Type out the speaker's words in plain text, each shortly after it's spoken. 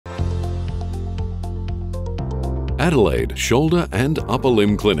Adelaide Shoulder and Upper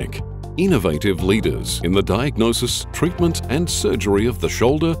Limb Clinic. Innovative leaders in the diagnosis, treatment and surgery of the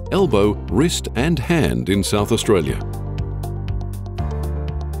shoulder, elbow, wrist and hand in South Australia.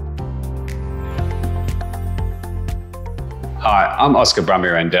 Hi, I'm Oscar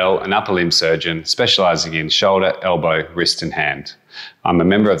Brumby-Rendell, an upper limb surgeon specialising in shoulder, elbow, wrist and hand. I'm a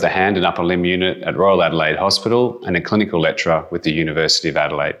member of the Hand and Upper Limb Unit at Royal Adelaide Hospital and a clinical lecturer with the University of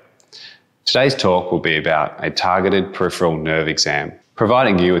Adelaide. Today's talk will be about a targeted peripheral nerve exam,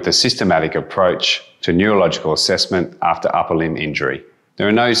 providing you with a systematic approach to neurological assessment after upper limb injury. There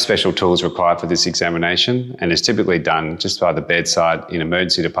are no special tools required for this examination and is typically done just by the bedside in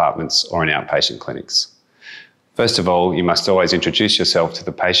emergency departments or in outpatient clinics. First of all, you must always introduce yourself to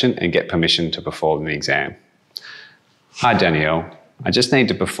the patient and get permission to perform the exam. Hi Danielle, I just need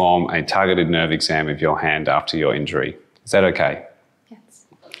to perform a targeted nerve exam of your hand after your injury. Is that okay? Yes.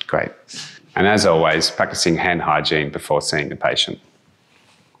 Great. And as always, practicing hand hygiene before seeing the patient.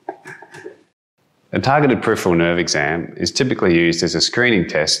 A targeted peripheral nerve exam is typically used as a screening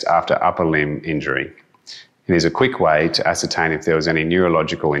test after upper limb injury. It is a quick way to ascertain if there was any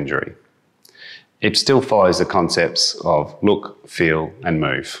neurological injury. It still follows the concepts of look, feel and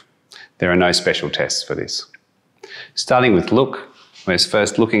move. There are no special tests for this. Starting with look, we're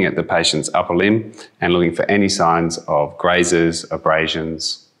first looking at the patient's upper limb and looking for any signs of grazes,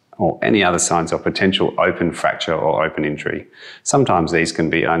 abrasions or any other signs of potential open fracture or open injury. Sometimes these can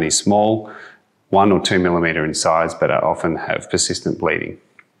be only small, 1 or 2 millimetre in size, but often have persistent bleeding.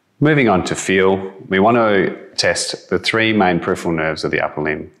 Moving on to feel, we want to test the 3 main peripheral nerves of the upper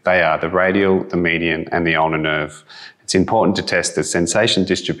limb. They are the radial, the median and the ulnar nerve. It's important to test the sensation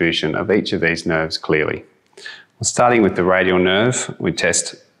distribution of each of these nerves clearly. Starting with the radial nerve, we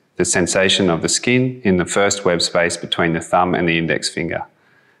test the sensation of the skin in the first web space between the thumb and the index finger.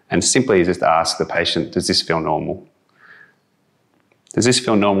 And simply just ask the patient, does this feel normal? Does this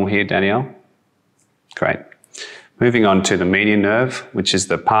feel normal here, Danielle? Great. Moving on to the median nerve, which is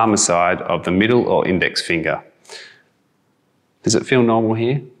the palmar side of the middle or index finger. Does it feel normal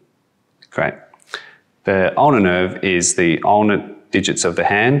here? Great. The ulnar nerve is the ulnar digits of the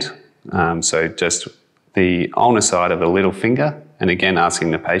hand, so just the ulnar side of the little finger, and again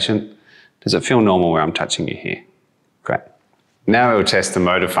asking the patient, does it feel normal where I'm touching you here? Great. Now we will test the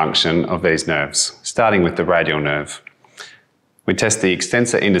motor function of these nerves, starting with the radial nerve. We test the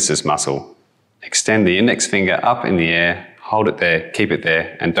extensor indicis muscle. Extend the index finger up in the air, hold it there, keep it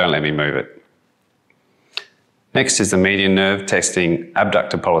there, and don't let me move it. Next is the median nerve, testing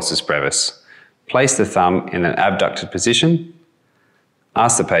abductor pollicis brevis. Place the thumb in an abducted position.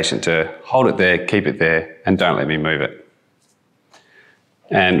 Ask the patient to hold it there, keep it there, and don't let me move it.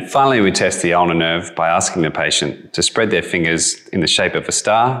 And finally, we test the ulnar nerve by asking the patient to spread their fingers in the shape of a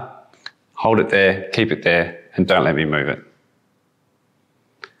star, hold it there, keep it there, and don't let me move it.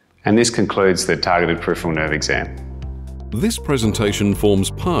 And this concludes the targeted peripheral nerve exam. This presentation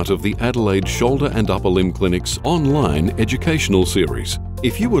forms part of the Adelaide Shoulder and Upper Limb Clinic's online educational series.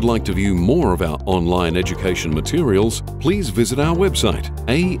 If you would like to view more of our online education materials, please visit our website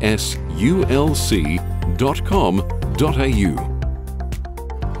asulc.com.au.